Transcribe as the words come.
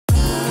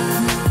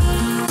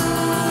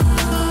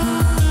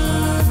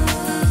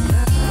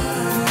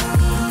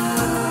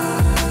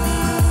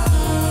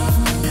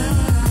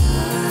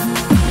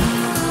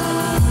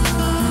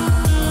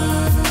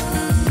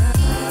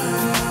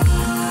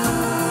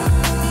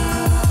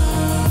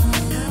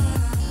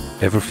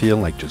Ever feel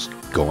like just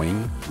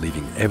going,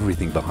 leaving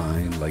everything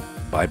behind, like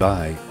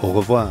bye-bye, au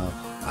revoir,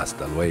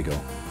 hasta luego,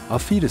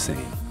 auf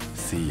Wiedersehen,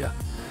 see ya.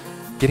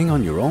 Getting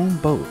on your own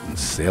boat and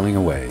sailing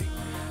away,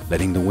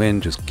 letting the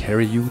wind just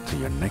carry you to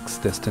your next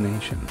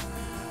destination.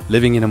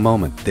 Living in a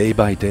moment, day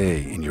by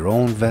day, in your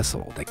own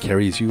vessel that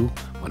carries you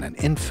on an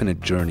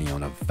infinite journey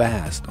on a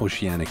vast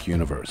oceanic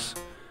universe.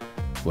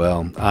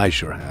 Well, I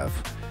sure have.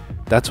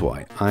 That's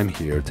why I'm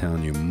here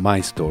telling you my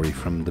story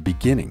from the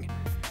beginning,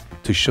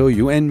 to show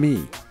you and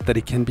me that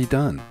it can be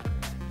done.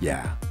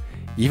 Yeah,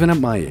 even at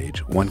my age,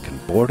 one can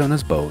board on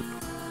his boat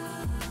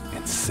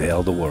and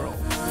sail the world.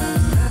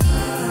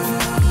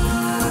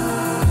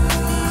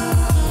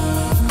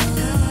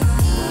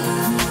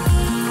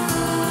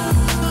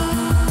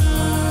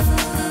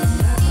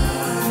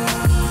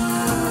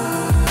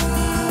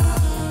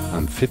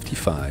 I'm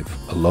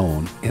 55,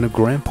 alone, and a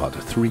grandpa to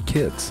 3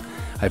 kids.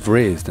 I've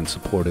raised and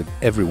supported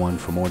everyone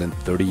for more than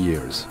 30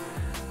 years.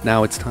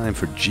 Now it's time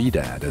for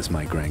G-Dad, as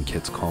my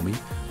grandkids call me,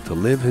 to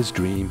live his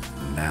dream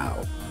now.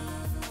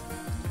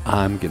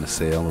 I'm gonna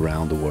sail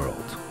around the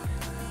world.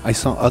 I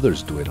saw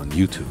others do it on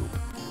YouTube.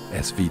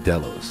 SV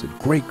Delos, a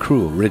great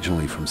crew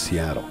originally from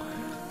Seattle.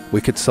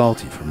 Wicked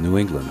Salty from New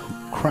England,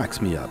 who cracks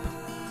me up.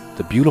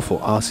 The beautiful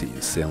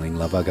Aussies sailing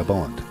La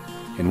Vagabonde.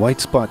 And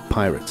White Spot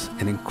Pirates,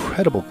 an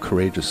incredible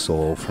courageous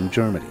soul from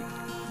Germany.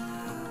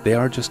 They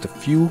are just a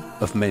few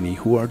of many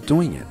who are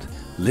doing it,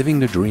 living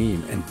the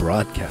dream and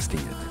broadcasting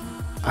it.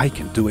 I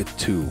can do it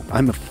too.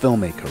 I'm a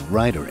filmmaker,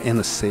 writer, and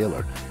a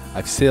sailor.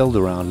 I've sailed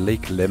around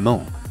Lake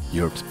Léman,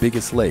 Europe's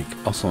biggest lake,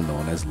 also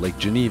known as Lake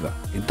Geneva.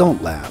 And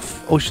don't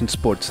laugh, ocean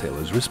sport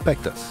sailors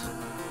respect us.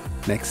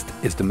 Next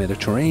is the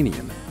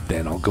Mediterranean,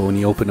 then I'll go in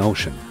the open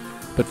ocean.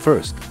 But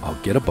first, I'll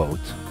get a boat,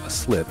 a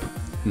slip,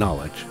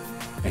 knowledge,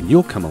 and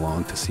you'll come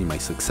along to see my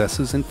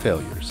successes and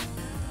failures.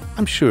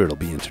 I'm sure it'll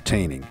be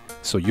entertaining,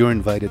 so you're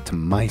invited to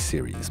my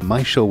series,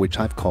 my show which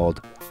I've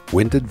called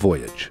Winded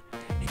Voyage,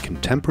 a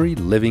contemporary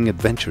living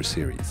adventure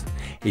series,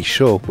 a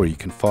show where you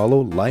can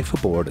follow life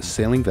aboard a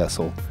sailing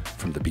vessel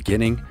from the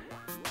beginning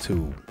to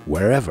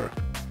wherever.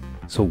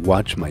 So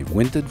watch my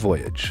Winded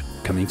Voyage,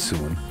 coming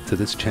soon to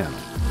this channel.